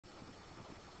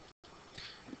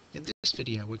In this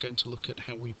video we're going to look at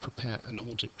how we prepare an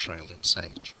audit trail in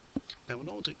Sage. Now an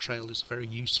audit trail is a very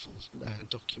useful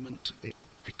document. It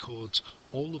records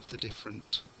all of the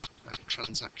different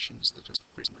transactions that are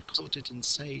recorded in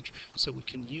Sage, so we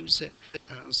can use it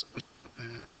as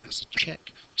a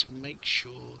check to make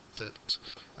sure that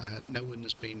no one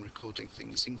has been recording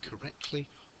things incorrectly,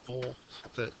 or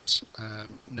that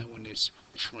no one is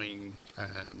trying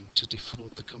to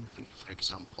defraud the company, for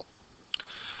example.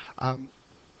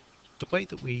 The way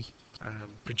that we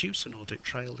produce an audit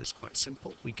trail is quite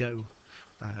simple. We go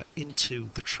into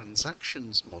the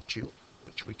transactions module,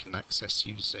 which we can access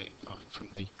using from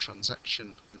the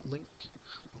transaction link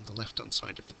on the left hand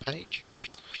side of the page.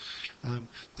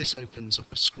 This opens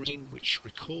up a screen which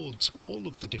records all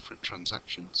of the different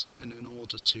transactions, and in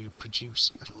order to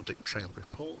produce an audit trail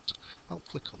report, I'll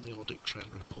click on the audit trail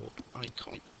report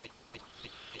icon.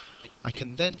 I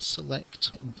can then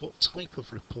select what type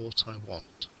of report I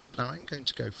want. Now I'm going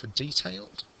to go for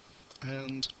detailed,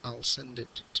 and I'll send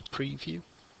it to preview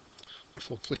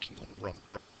before clicking on run.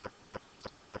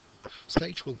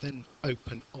 Sage will then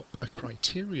open up a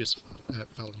criteria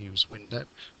values window,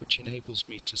 which enables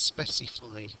me to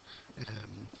specify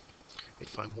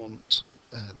if I want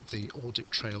the audit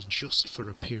trail just for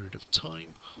a period of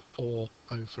time or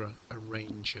over a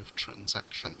range of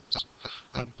transactions.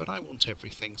 But I want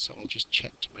everything, so I'll just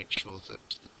check to make sure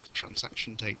that the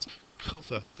transaction dates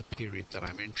cover the period that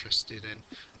I'm interested in,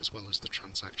 as well as the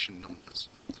transaction numbers.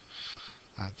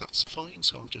 That's fine,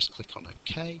 so I'll just click on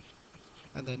OK,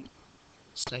 and then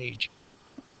Sage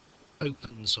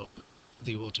opens up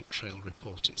the audit trail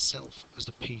report itself as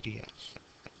a PDF.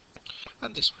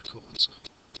 And this records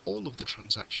all of the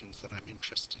transactions that I'm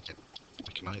interested in.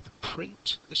 I can either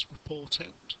print this report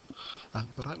out,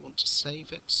 but I want to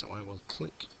save it, so I will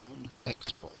click on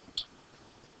Export.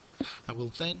 I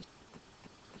will then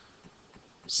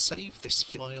save this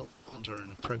file under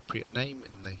an appropriate name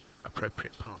in the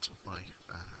appropriate part of my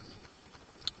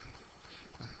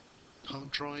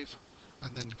hard drive,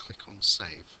 and then click on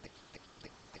Save.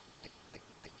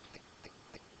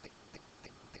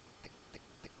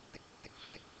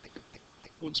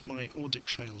 Once my audit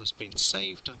trail has been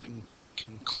saved, I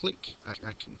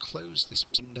can close this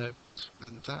window,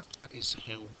 and that is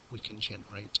how we can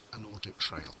generate an audit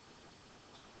trail.